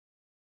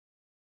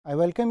I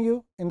welcome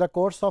you in the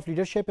course of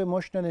Leadership,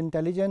 Emotional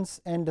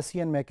Intelligence and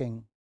Decision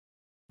Making.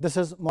 This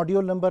is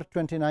module number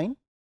 29,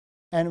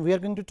 and we are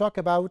going to talk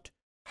about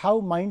how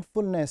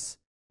mindfulness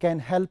can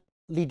help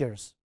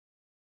leaders.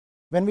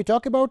 When we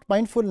talk about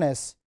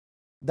mindfulness,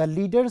 the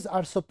leaders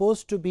are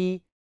supposed to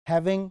be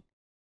having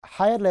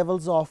higher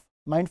levels of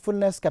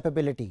mindfulness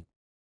capability.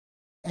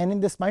 And in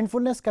this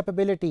mindfulness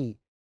capability,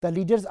 the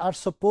leaders are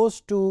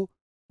supposed to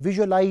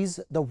visualize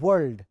the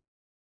world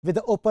with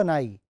an open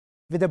eye,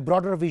 with a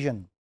broader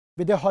vision,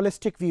 with a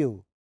holistic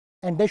view,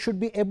 and they should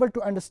be able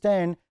to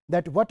understand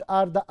that what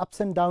are the ups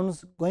and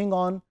downs going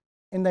on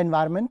in the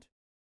environment,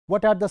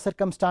 what are the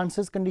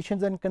circumstances,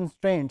 conditions and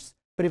constraints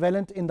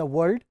prevalent in the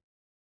world,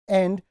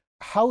 and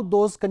how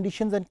those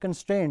conditions and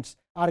constraints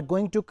are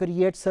going to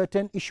create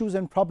certain issues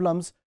and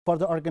problems for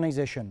the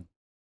organization.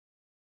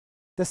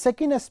 The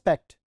second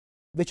aspect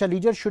which a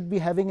leader should be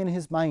having in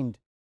his mind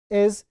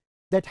is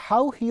that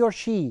how he or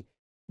she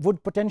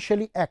would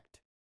potentially act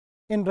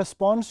in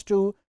response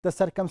to the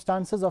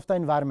circumstances of the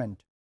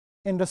environment,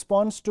 in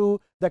response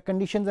to the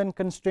conditions and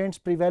constraints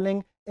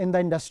prevailing in the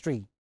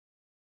industry.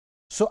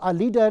 So a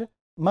leader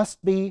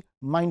must be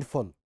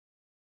mindful.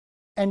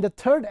 And the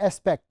third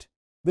aspect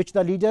which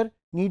the leader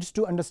needs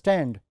to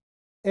understand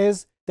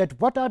is that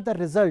what are the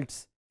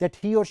results that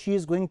he or she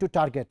is going to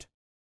target,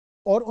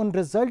 और उन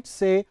results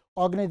से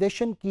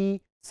organization की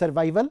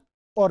survival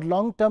और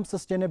long term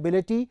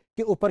sustainability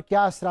के ऊपर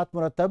क्या असरात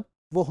मुरतब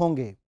वो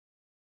होंगे.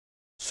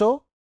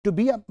 So to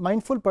be a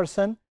mindful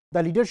person,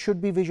 the leader should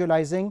be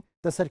visualizing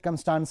the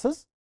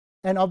circumstances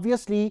and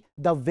obviously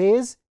the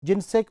ways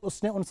जिनसे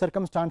उसने उन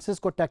circumstances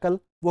को tackle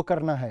वो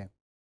करना है.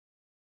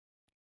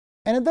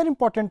 Another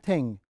important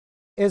thing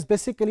is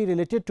basically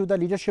related to the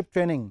leadership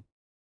training,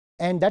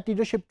 and that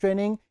leadership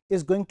training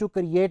is going to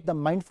create the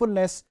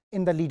mindfulness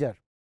in the leader.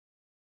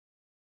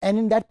 And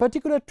in that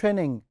particular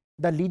training,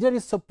 the leader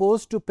is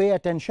supposed to pay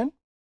attention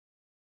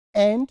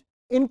and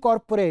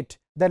incorporate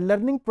the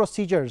learning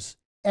procedures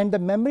and the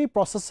memory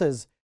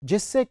processes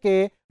जिससे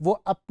कि वो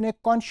अपने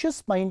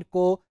conscious mind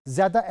को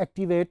ज़्यादा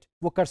activate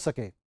वो कर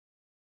सके.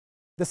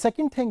 The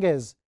second thing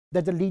is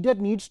that the leader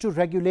needs to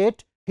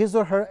regulate his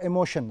or her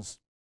emotions.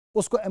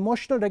 उसको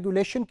emotional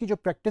regulation की जो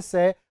practice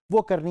है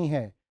वो करनी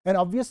है. And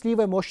obviously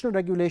वो emotional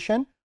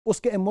regulation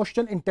उसके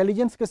emotional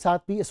intelligence के साथ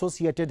भी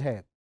associated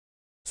है.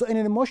 So in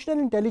an emotional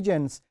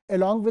intelligence,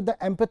 along with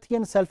the empathy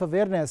and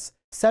self-awareness,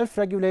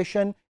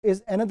 self-regulation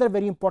is another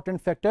very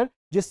important factor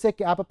जिससे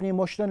कि आप अपनी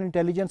emotional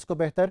intelligence को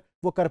बेहतर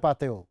वो कर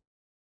पाते हो.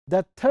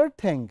 The third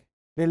thing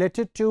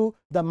related to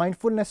the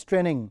mindfulness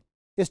training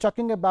is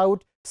talking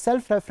about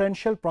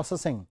self-referential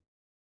processing,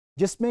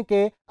 जिसमें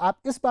कि आप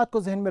इस बात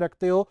को जहन में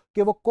रखते हो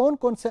कि वो कौन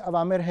कौन से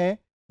अवामिर हैं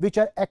which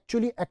are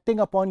actually acting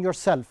upon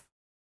yourself,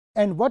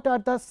 and what are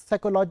the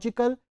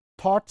psychological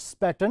thoughts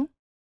pattern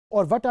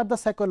और what are the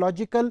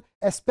psychological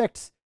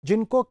aspects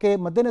जिनको के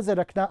मद्देनज़र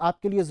रखना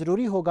आपके लिए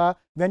ज़रूरी होगा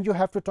when you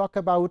have to talk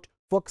about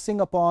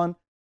focusing upon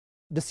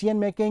decision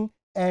making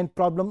and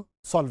problem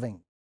solving.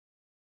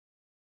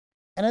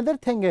 Another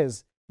thing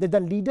is that the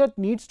leader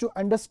needs to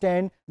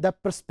understand the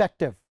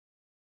perspective,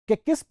 कि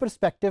किस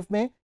perspective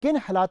में किन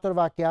हालात और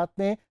वाक़यात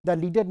में the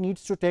leader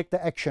needs to take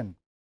the action,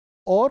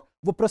 और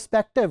वो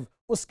perspective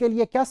उसके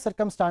लिए क्या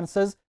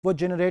circumstances वो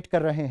generate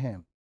कर रहे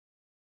हैं.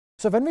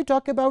 So when we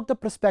talk about the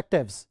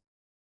perspectives,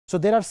 so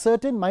there are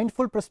certain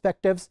mindful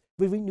perspectives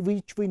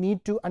which we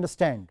need to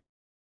understand.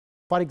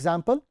 For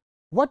example,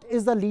 what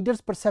is the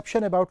leader's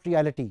perception about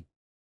reality?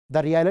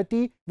 The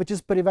reality which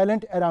is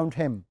prevalent around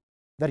him,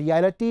 the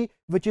reality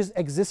which is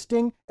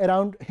existing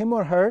around him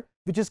or her,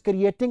 which is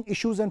creating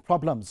issues and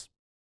problems,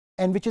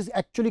 and which is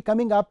actually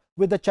coming up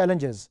with the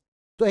challenges.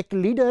 तो एक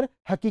leader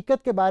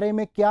हकीकत के बारे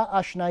में क्या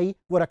आशनाई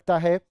वो रखता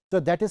है, so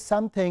that is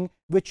something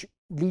which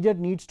leader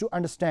needs to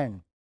understand.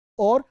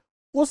 और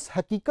उस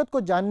हकीकत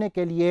को जानने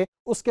के लिए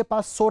उसके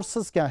पास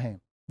sources क्या हैं,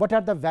 what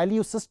are the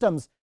value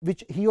systems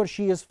which he or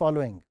she is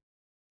following.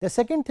 The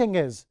second thing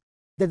is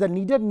that the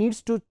leader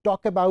needs to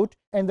talk about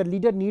and the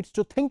leader needs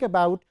to think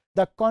about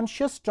the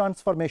conscious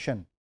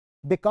transformation,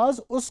 because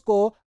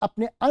उसको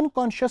अपने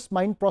unconscious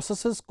mind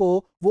processes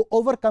को वो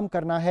overcome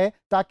करना है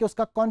ताकि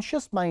उसका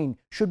conscious mind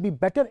should be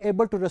better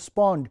able to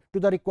respond to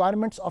the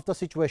requirements of the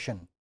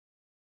situation.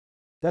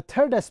 The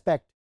third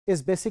aspect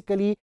is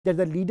basically that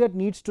the leader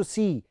needs to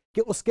see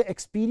कि उसके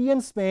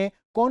experience में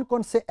कौन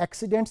कौन से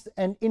accidents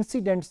and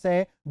incidents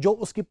हैं जो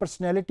उसकी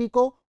personality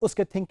को,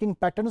 उसके thinking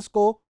patterns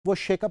को वो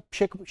shake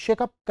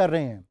up कर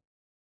रहे हैं,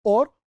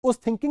 और उस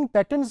thinking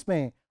patterns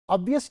में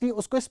obviously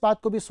उसको इस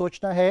बात को भी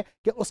सोचना है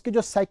कि उसके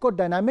जो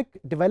psychodynamic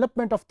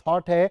development of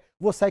thought है,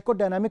 वो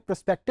psychodynamic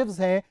perspectives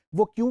हैं,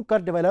 वो क्यों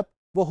कर develop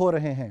वो हो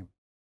रहे हैं.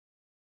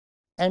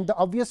 And the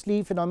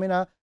obviously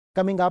phenomena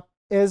coming up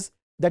is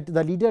that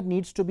the leader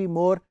needs to be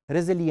more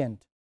resilient.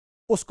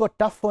 उसको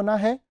tough होना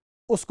है,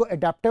 उसको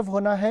adaptive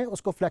होना है,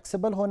 उसको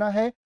flexible होना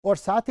है, और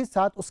साथ ही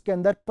साथ उसके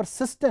अंदर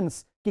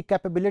persistence की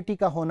capability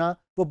का होना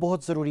वो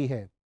बहुत ज़रूरी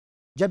है.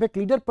 जब एक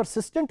leader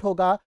persistent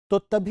होगा तो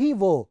तभी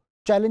वो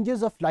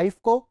challenges of life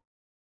को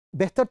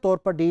बेहतर तौर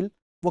पर डील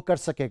वो कर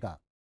सकेगा.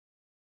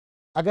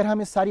 अगर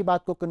हम इस सारी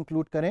बात को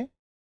कंक्लूड करें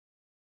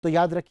तो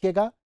याद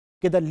रखिएगा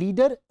कि the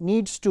leader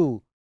needs to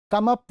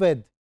come up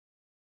with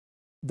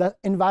the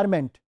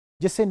environment,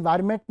 जिससे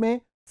एनवायरनमेंट में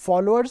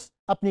फॉलोअर्स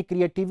अपनी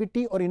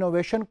क्रिएटिविटी और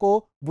इनोवेशन को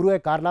बुरुए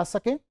कार ला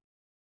सकें,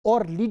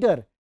 और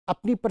लीडर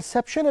अपनी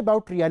परसेप्शन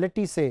अबाउट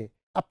रियलिटी से,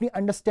 अपनी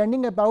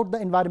understanding about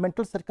the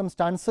environmental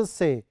circumstances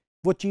से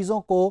वो चीज़ों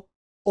को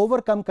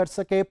ओवरकम कर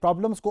सके,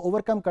 प्रॉब्लम्स को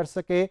ओवरकम कर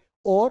सके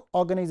और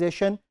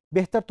ऑर्गेनाइजेशन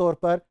बेहतर तौर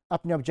पर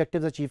अपने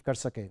ऑब्जेक्टिव्स अचीव कर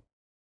सके।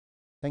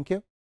 Thank you.